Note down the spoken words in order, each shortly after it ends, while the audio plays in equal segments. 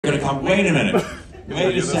Gonna come. Wait a minute.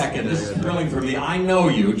 Wait a second. This is thrilling for me. I know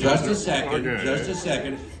you. Just a second. Just a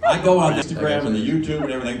second. I go on Instagram and the YouTube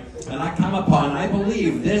and everything, and I come upon, I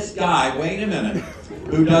believe, this guy. Wait a minute.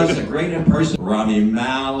 Who does a great impersonation? Rami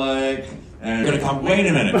Malek. And gonna come. Wait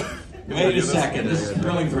a minute. Wait a second. This is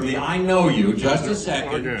thrilling for me. I know you. Just a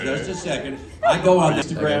second. Just a second. I go on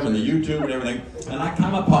Instagram and the YouTube and everything, and I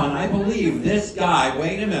come upon, I believe, this guy.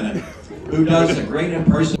 Wait a minute. Who does a great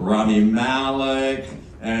impersonation? Rami Malek.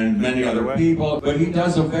 And many other people, but he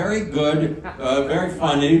does a very good, very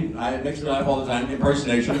funny, it makes me laugh all the time,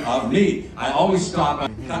 impersonation of me. I always stop,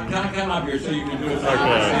 can I come up here so you can do it?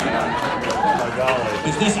 Okay.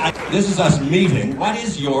 This is us meeting. What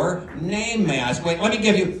is your name, may I ask? Wait, let me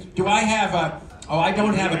give you, do I have a, oh, I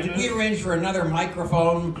don't have it. Did we arrange for another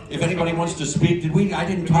microphone if anybody wants to speak? Did we? I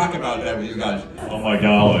didn't talk about that with you guys. Oh my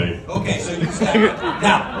golly. Okay, so you said,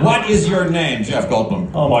 now, what is your name, Jeff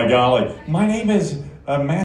Goldblum? Oh my golly. My name is Matt.